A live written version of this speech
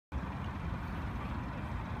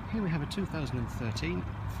Here we have a 2013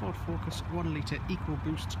 Ford Focus 1 litre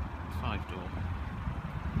ecoboost 5-door.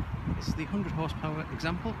 This is the 100 horsepower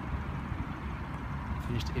example,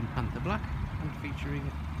 finished in Panther Black and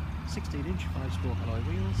featuring 16-inch 5-spoke alloy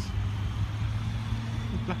wheels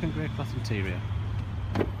with black and grey cloth interior.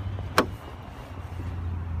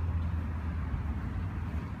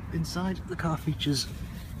 Inside, the car features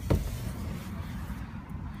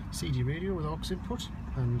CD radio with aux input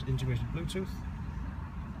and integrated Bluetooth,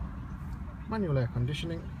 manual air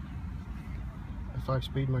conditioning, a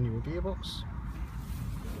 5-speed manual gearbox,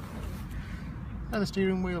 leather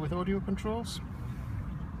steering wheel with audio controls.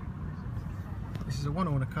 This is a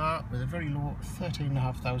one-owner car with a very low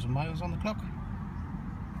 13,500 miles on the clock.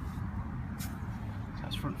 It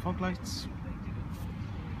has front fog lights,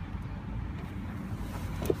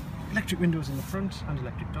 electric windows in the front and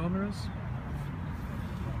electric door mirrors.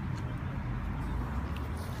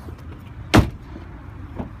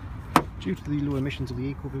 Due to the low emissions of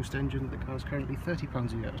the EcoBoost engine, the car is currently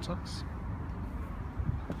 £30 a year at tax.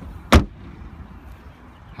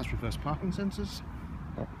 Has reverse parking sensors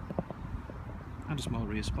and a small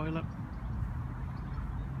rear spoiler.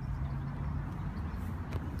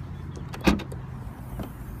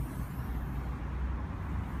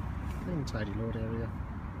 Clean, tidy load area.